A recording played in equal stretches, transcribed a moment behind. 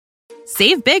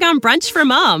Save big on brunch for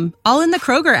mom, all in the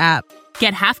Kroger app.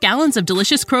 Get half gallons of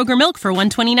delicious Kroger milk for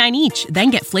 $1.29 each.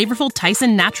 Then get flavorful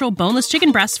Tyson natural boneless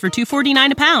chicken breasts for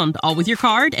 $2.49 a pound, all with your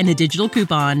card and a digital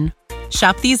coupon.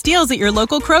 Shop these deals at your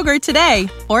local Kroger today,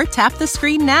 or tap the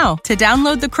screen now to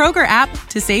download the Kroger app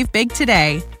to save big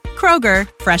today. Kroger,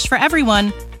 fresh for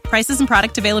everyone. Prices and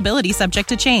product availability subject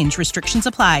to change. Restrictions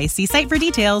apply. See site for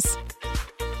details.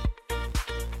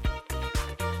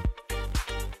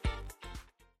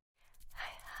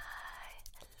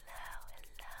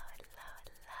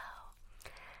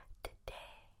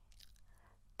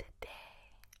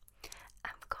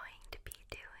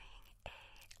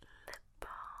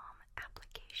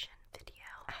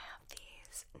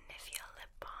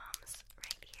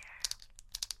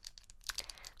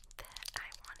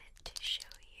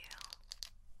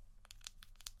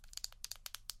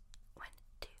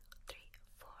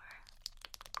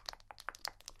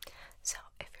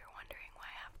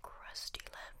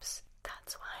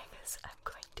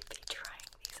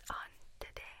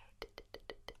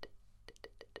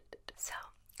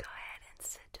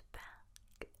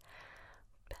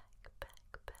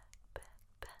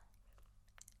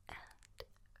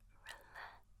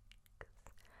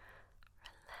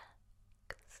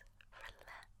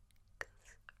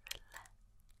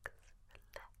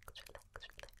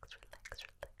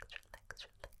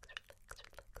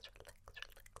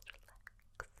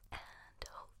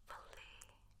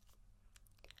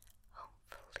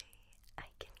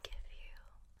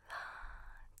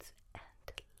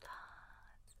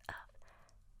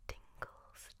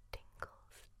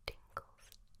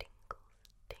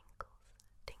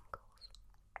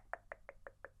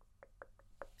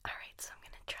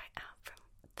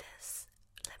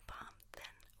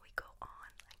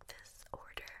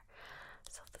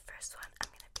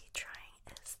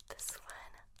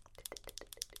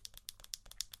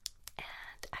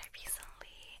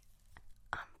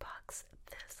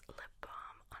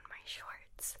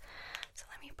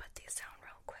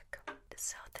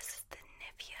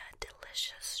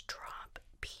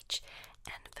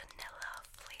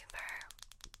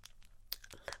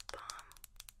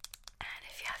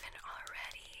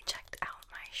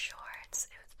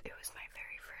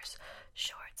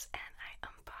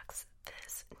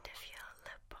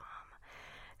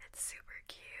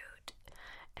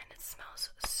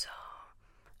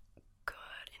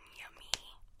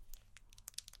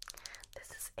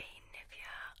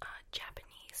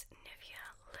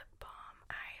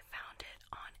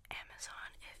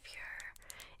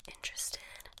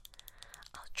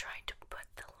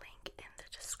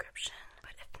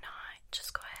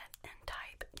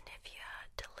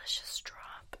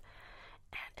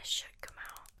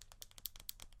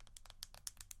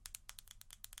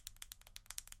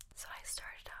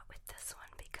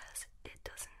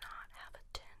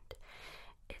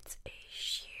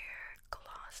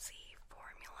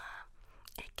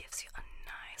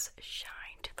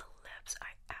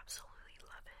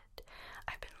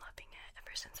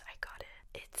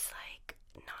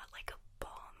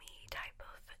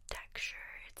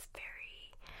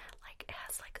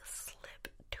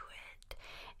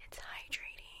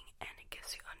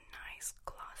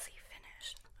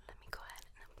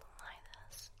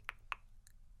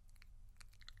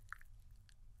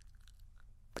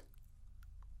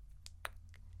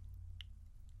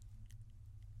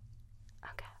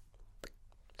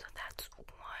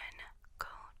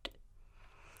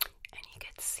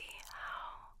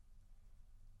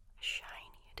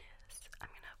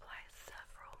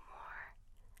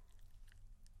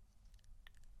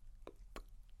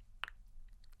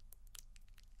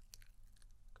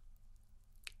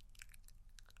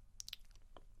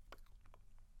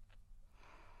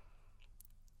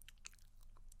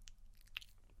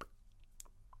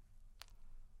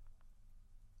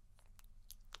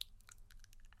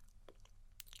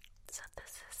 So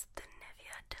this is the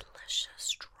Nivea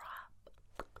Delicious Drop.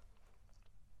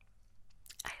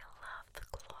 I love the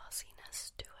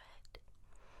glossiness to it.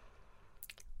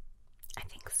 I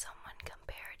think someone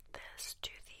compared this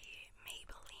to the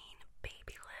Maybelline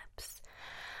Baby Lips.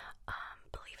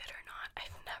 Believe it or not,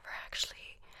 I've never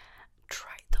actually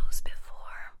tried those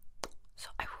before, so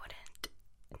I wouldn't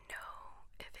know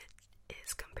if it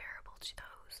is comparable to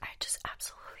those. I just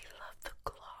absolutely love the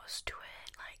gloss to it.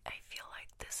 Like, I feel like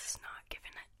this is not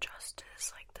giving it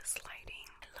justice, like this lighting.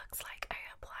 It looks like I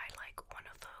applied like one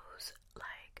of those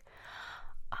like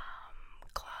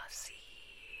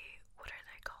glossy, what are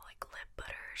they called, like lip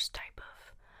butters type of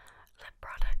lip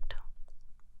product,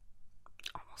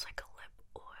 almost like a lip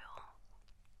oil.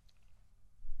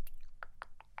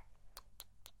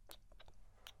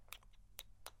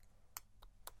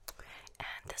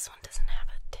 And this one doesn't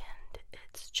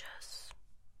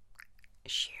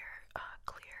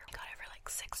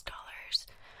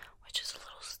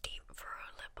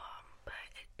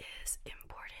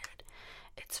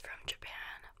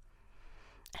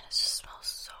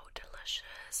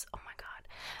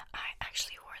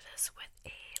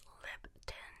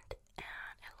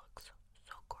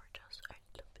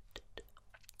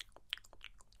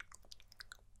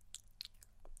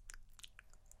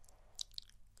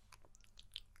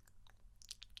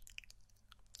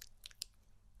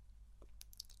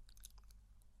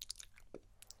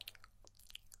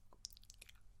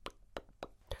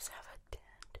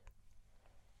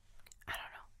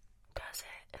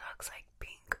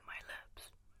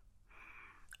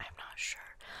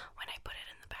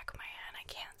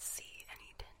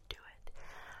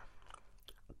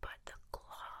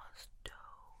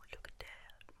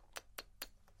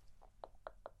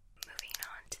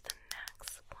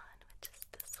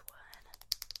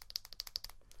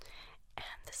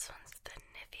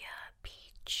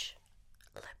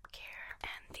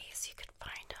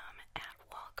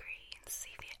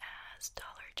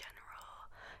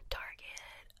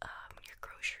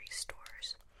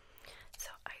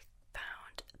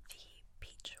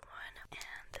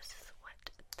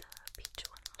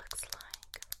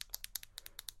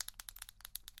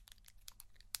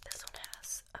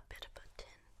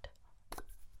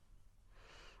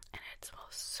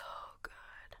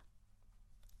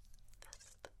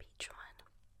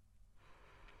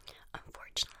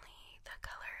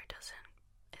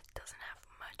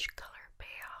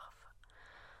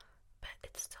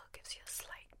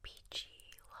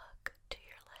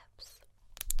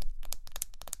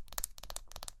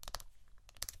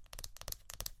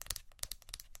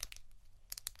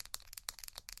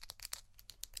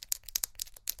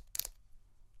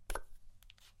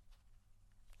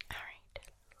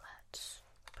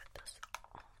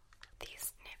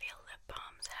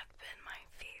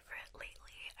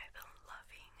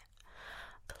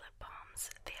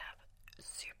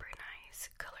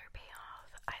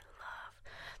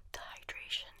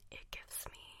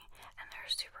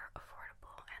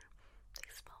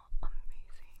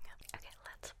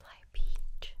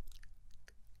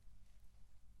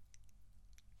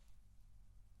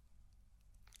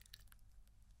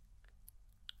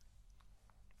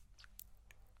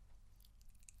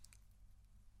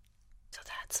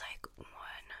That's like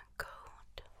one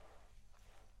coat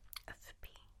of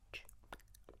peach.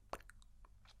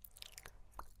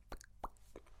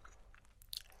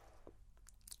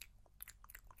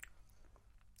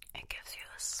 It gives you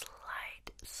a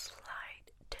slight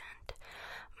tint.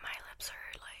 My lips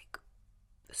are like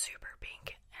super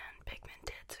pink and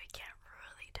pigmented, so you can't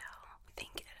really tell. I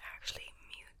think it actually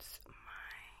mutes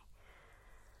my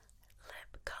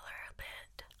lip color a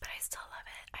bit, but I still love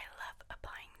it. I love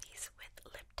applying these with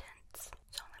lip tints.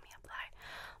 So let me apply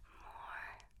more.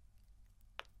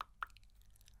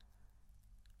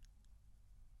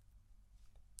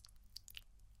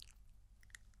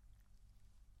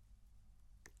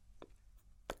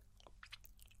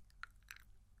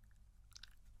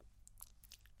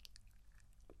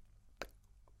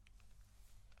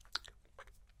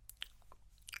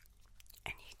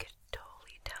 And you could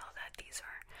totally tell that these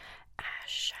aren't as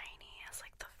shiny as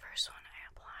like the first one I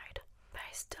applied, but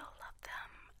I still love them.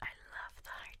 I love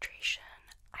the hydration.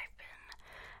 I've been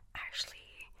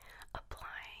actually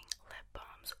applying lip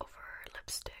balms over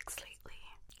lipsticks lately.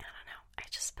 I don't know, I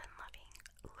just been loving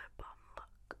lip balm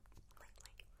look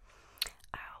lately.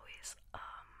 I always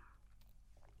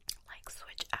like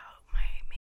switch out my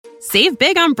Save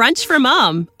big on brunch for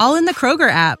mom, all in the Kroger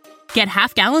app. Get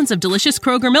half gallons of delicious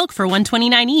Kroger milk for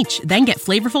 $1.29 each. Then get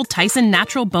flavorful Tyson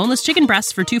natural boneless chicken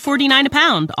breasts for $2.49 a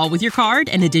pound, all with your card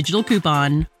and a digital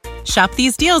coupon. Shop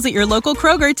these deals at your local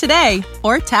Kroger today,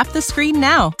 or tap the screen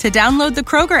now to download the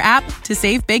Kroger app to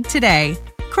save big today.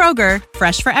 Kroger,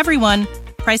 fresh for everyone.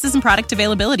 Prices and product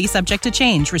availability subject to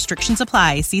change. Restrictions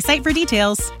apply. See site for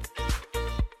details.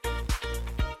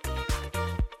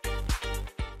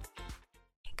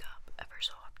 makeup ever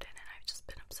so often, and I've just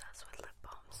been obsessed with lip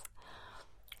balms.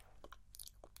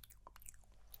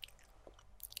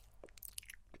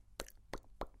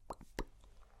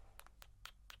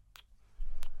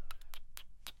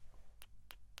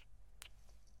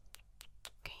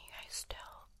 Can you guys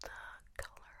tell the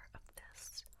color of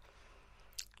this?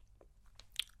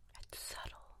 It's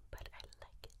subtle, but I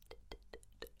like it.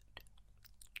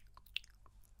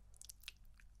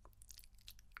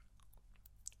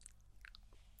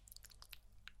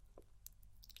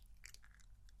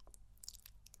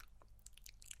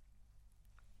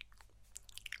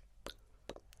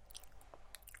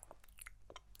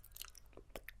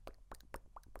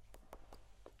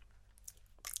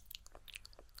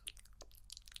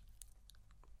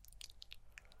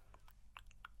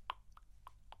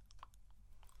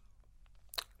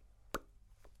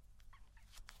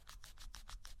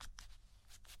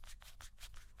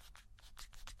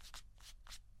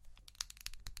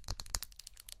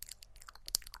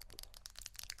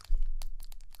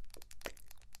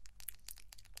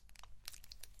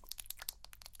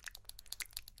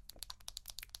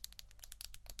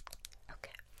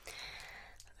 Okay,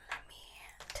 let me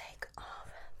take off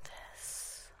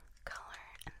this color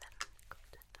and then go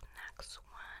to the next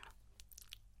one.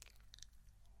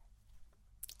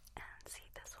 And see,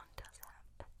 this one does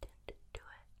have a tint to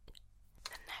it.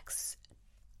 The next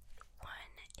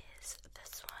one is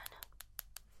this one.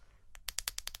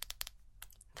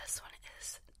 This one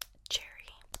is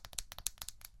cherry.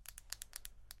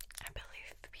 I believe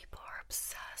people are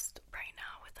obsessed right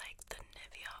now with like the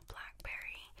Nivea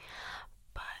blackberry,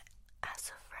 but as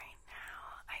of right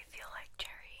now, I feel like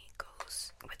cherry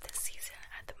goes with the season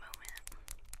at the moment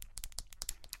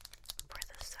for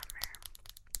the summer.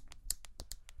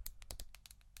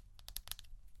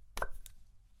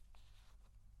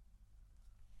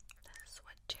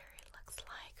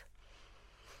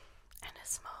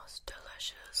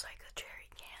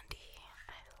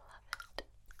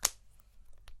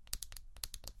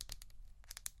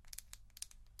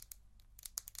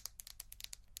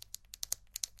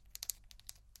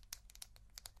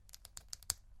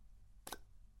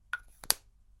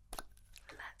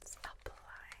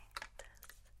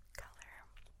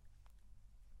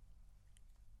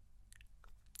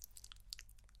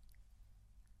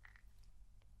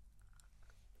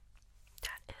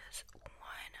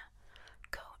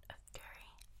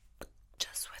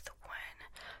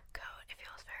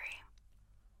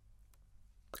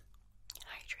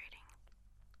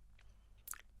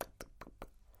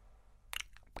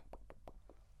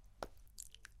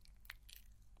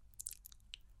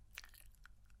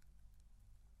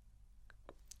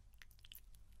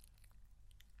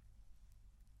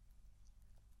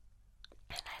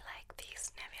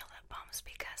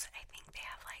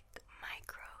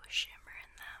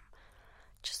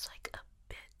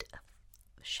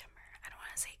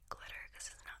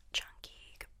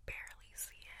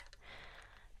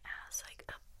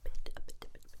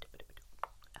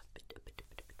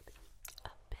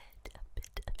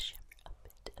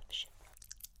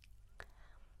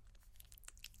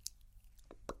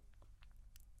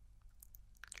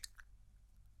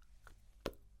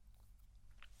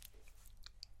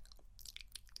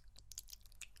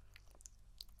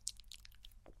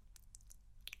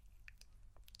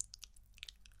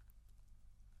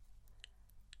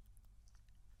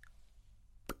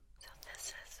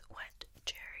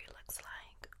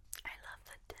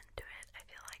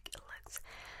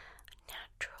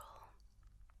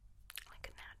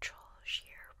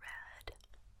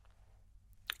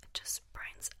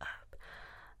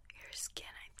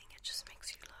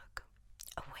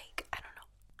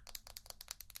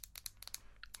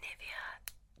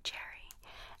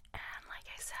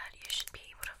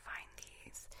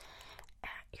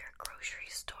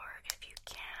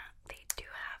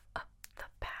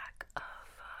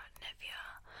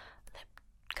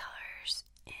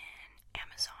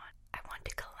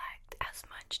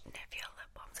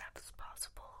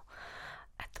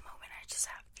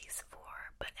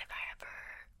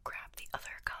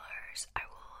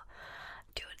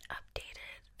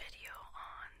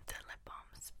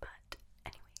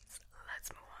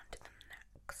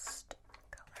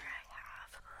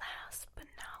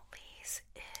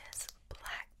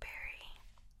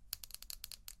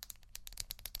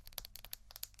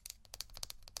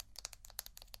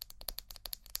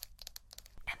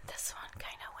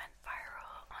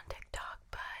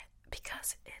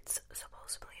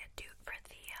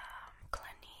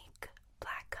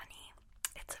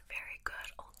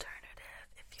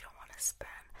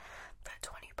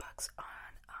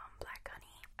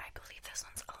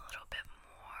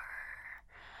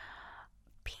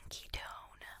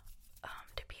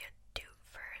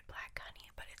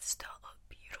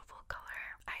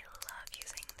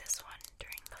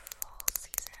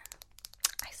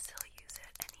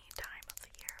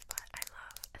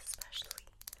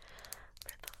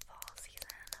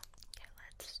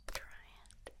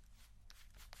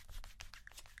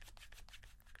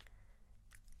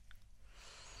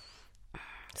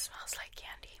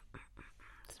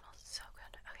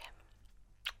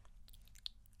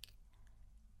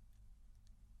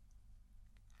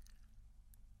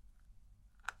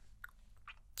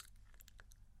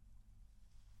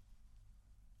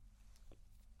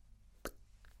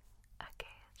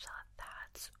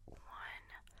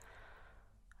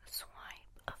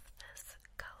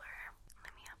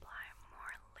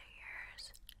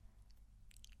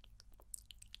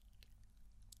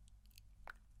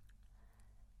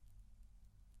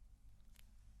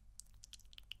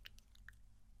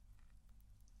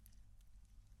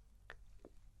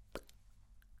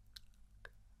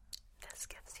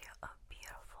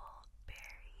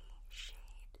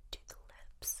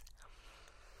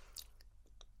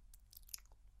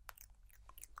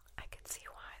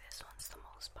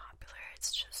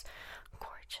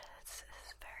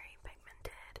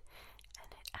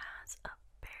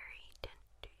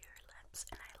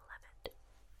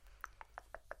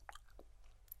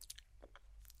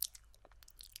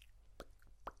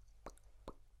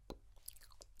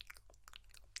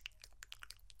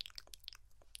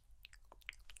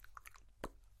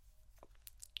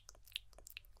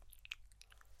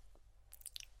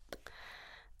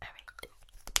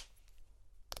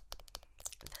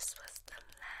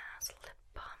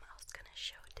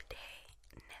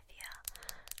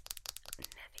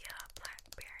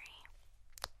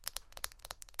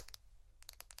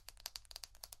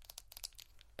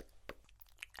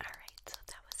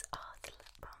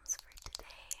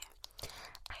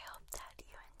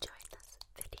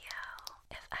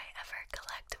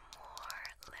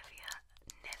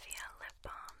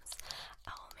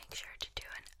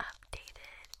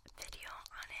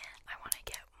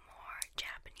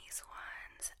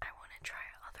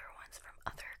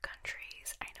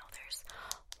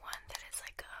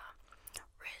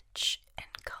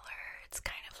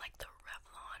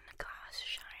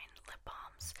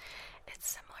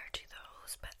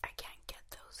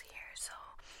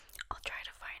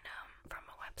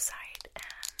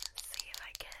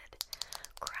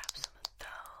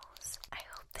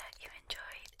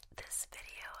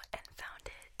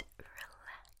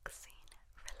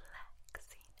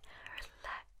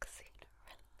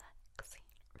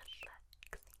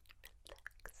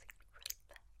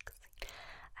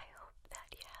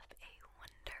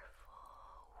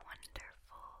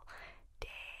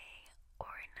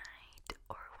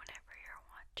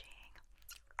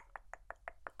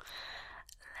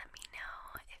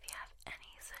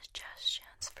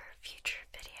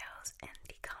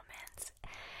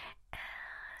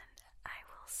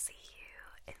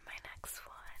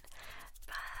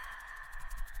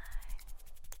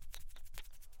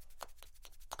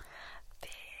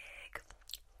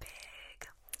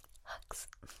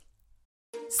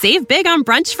 Save big on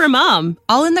brunch for mom,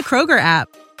 all in the Kroger app.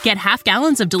 Get half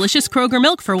gallons of delicious Kroger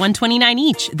milk for $1.29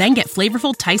 each. Then get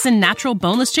flavorful Tyson natural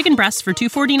boneless chicken breasts for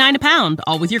 $2.49 a pound,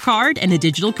 all with your card and a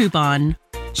digital coupon.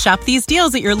 Shop these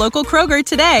deals at your local Kroger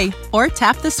today, or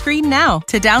tap the screen now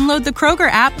to download the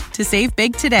Kroger app to save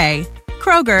big today.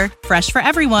 Kroger, fresh for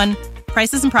everyone.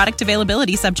 Prices and product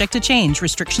availability subject to change.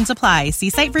 Restrictions apply. See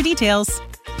site for details.